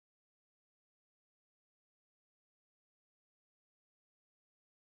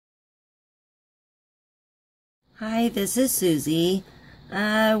Hi, this is Susie.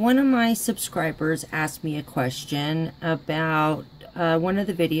 One of my subscribers asked me a question about one of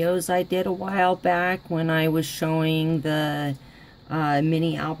the videos I did a while back when I was showing the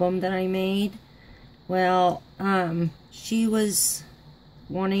mini album that I made. Well, she was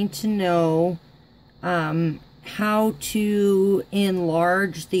wanting to know how to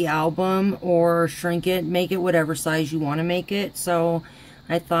enlarge the album or shrink it, make it whatever size you want to make it. So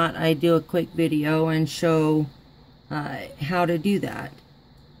I thought I'd do a quick video and show how to do that.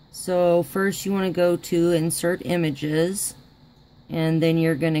 So first you want to go to Insert Images, and then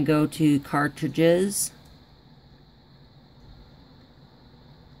you're going to go to Cartridges.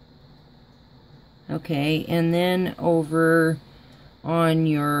 Okay, and then over on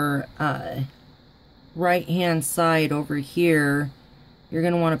your right hand side over here, you're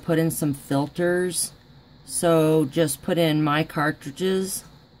going to want to put in some filters. So just put in My Cartridges,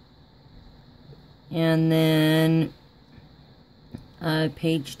 and then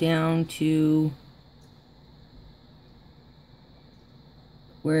page down to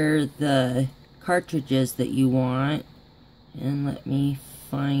where the cartridges that you want, and let me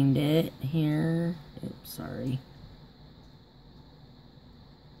find it here. Oops, sorry.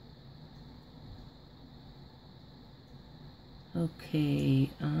 Okay,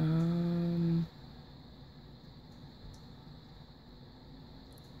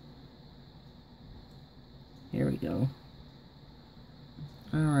 here we go.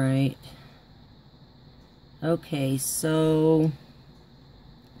 Alright. Okay, so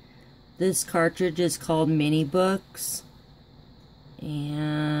this cartridge is called Mini Books.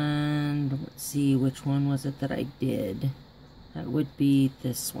 And let's see, which one was it that I did? That would be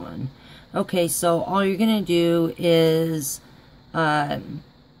this one. Okay, so all you're going to do is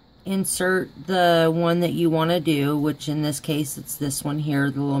insert the one that you want to do, which in this case it's this one here,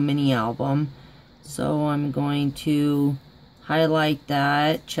 the little mini album. So I'm going to highlight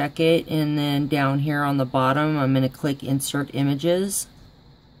that, check it, and then down here on the bottom I'm going to click Insert Images.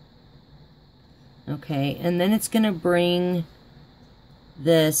 Okay, and then it's going to bring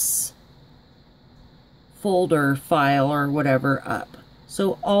this folder file or whatever up.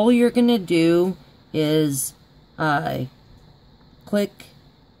 So all you're going to do is click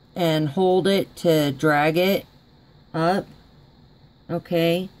and hold it to drag it up.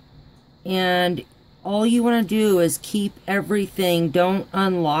 Okay, and all you want to do is keep everything, don't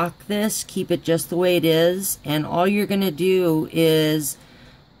unlock this, keep it just the way it is, and all you're going to do is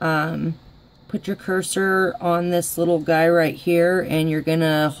put your cursor on this little guy right here, and you're going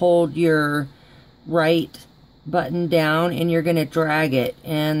to hold your right button down and you're going to drag it,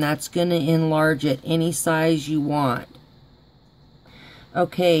 and that's going to enlarge it any size you want.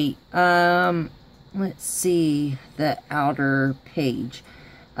 Okay, let's see the outer page.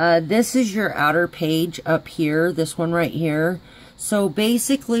 This is your outer page up here, this one right here. So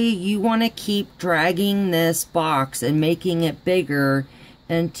basically you want to keep dragging this box and making it bigger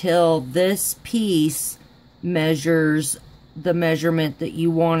until this piece measures the measurement that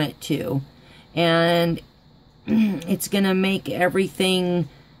you want it to. And it's going to make everything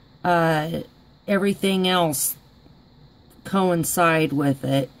else coincide with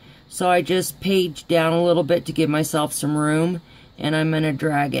it. So I just paged down a little bit to give myself some room, and I'm going to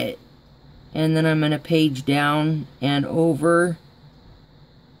drag it. And then I'm going to page down and over,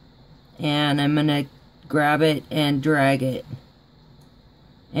 and I'm going to grab it and drag it.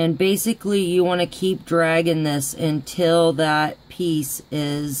 And basically you want to keep dragging this until that piece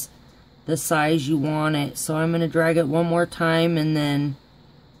is the size you want it. So I'm going to drag it one more time and then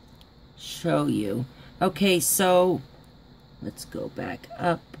show you. Okay, so let's go back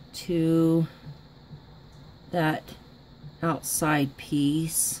up to that outside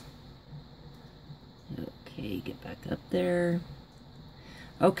piece. Okay, get back up there.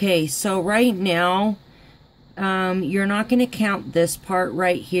 Okay, so right now you're not going to count this part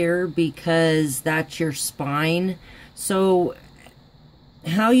right here because that's your spine. So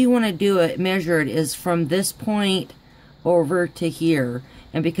how you want to do it, measure it, is from this point over to here.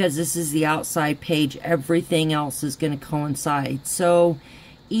 And because this is the outside page, everything else is going to coincide. So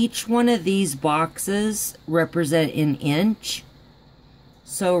each one of these boxes represent an inch.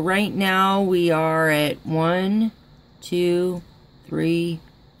 So right now we are at 1, 2, 3,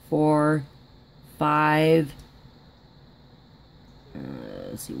 4, 5.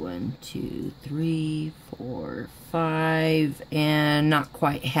 Let's see, 1, 2, 3, 4, 5, and not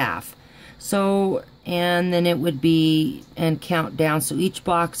quite half. So, and then it would be, and count down. So each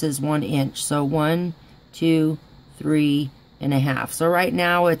box is 1 inch. So 1, 2, 3 and a half. So right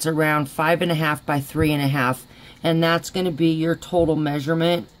now it's around 5.5 by 3.5, and that's going to be your total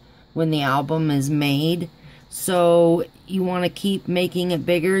measurement when the album is made. So you want to keep making it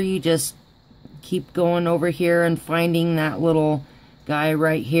bigger. You just keep going over here and finding that little guy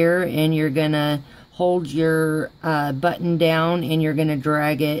right here, and you're gonna hold your button down and you're gonna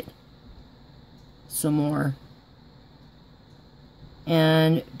drag it some more.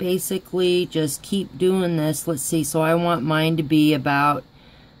 And basically just keep doing this. Let's see, so I want mine to be about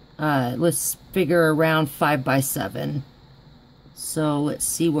let's figure around 5 by 7. So let's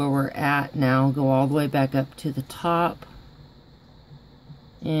see where we're at now. Go all the way back up to the top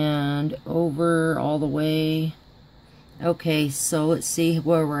and over all the way. Okay, so let's see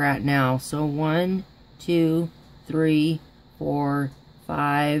where we're at now. So 1, 2, 3, 4,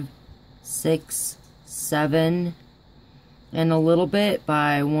 5, 6, 7, and a little bit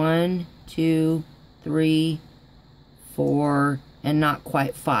by 1, 2, 3, 4, and not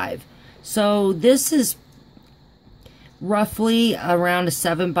quite 5. So this is roughly around a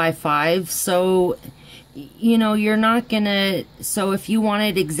 7 by 5. So, you know, you're not gonna, so if you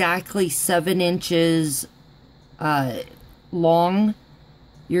wanted exactly 7 inches long,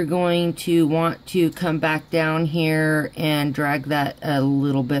 you're going to want to come back down here and drag that a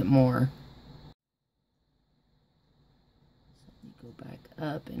little bit more. So let me go back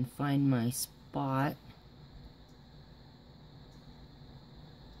up and find my spot.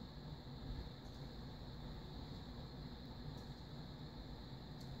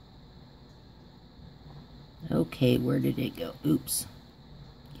 Okay, where did it go? Oops.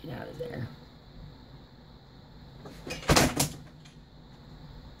 Get out of there.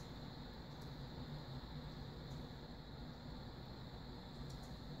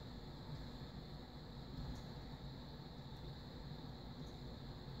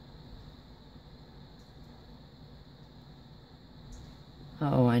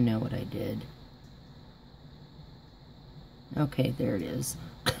 Oh, I know what I did. Okay, there it is.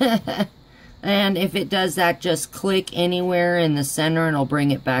 And if it does that, just click anywhere in the center and it'll bring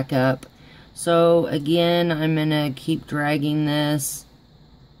it back up. So again, I'm gonna keep dragging this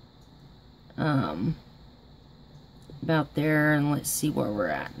about there, and let's see where we're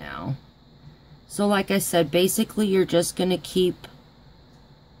at now. So like I said, basically you're just gonna keep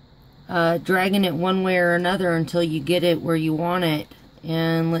dragging it one way or another until you get it where you want it.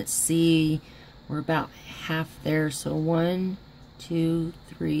 And let's see, we're about half there. So 1, 2,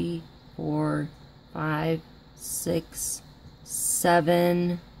 3, 4, 5, 6,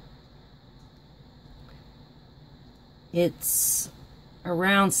 7. It's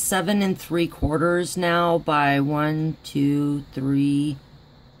around 7 3/4 now by 1, 2, 3,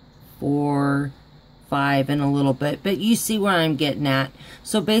 4, 5, and a little bit. But you see what I'm getting at.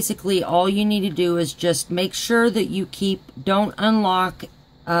 So basically all you need to do is just make sure that you don't unlock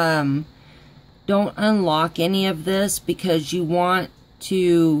any of this, because you want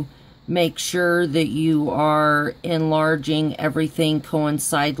to make sure that you are enlarging everything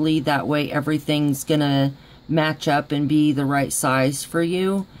coincidentally. That way everything's gonna match up and be the right size for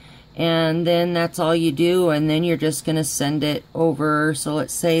you. And then that's all you do, and then you're just gonna send it over. So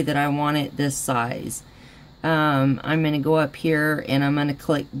let's say that I want it this size. I'm gonna go up here and I'm gonna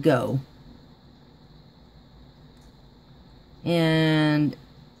click go. And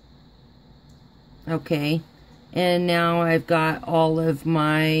okay, and now I've got all of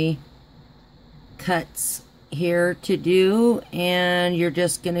my cuts here to do, and you're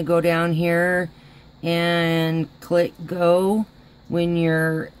just gonna go down here and click go when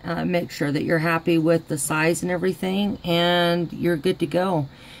you're make sure that you're happy with the size and everything, and you're good to go.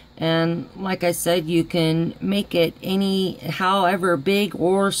 And like I said, you can make it however big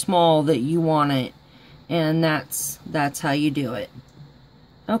or small that you want it, and that's how you do it.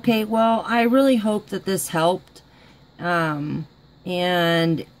 Okay, well, I really hope that this helped, and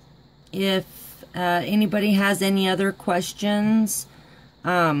if anybody has any other questions,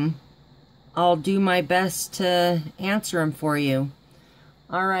 I'll do my best to answer them for you.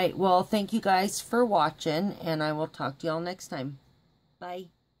 All right, well, thank you guys for watching, and I will talk to y'all next time.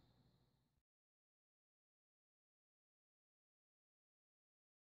 Bye.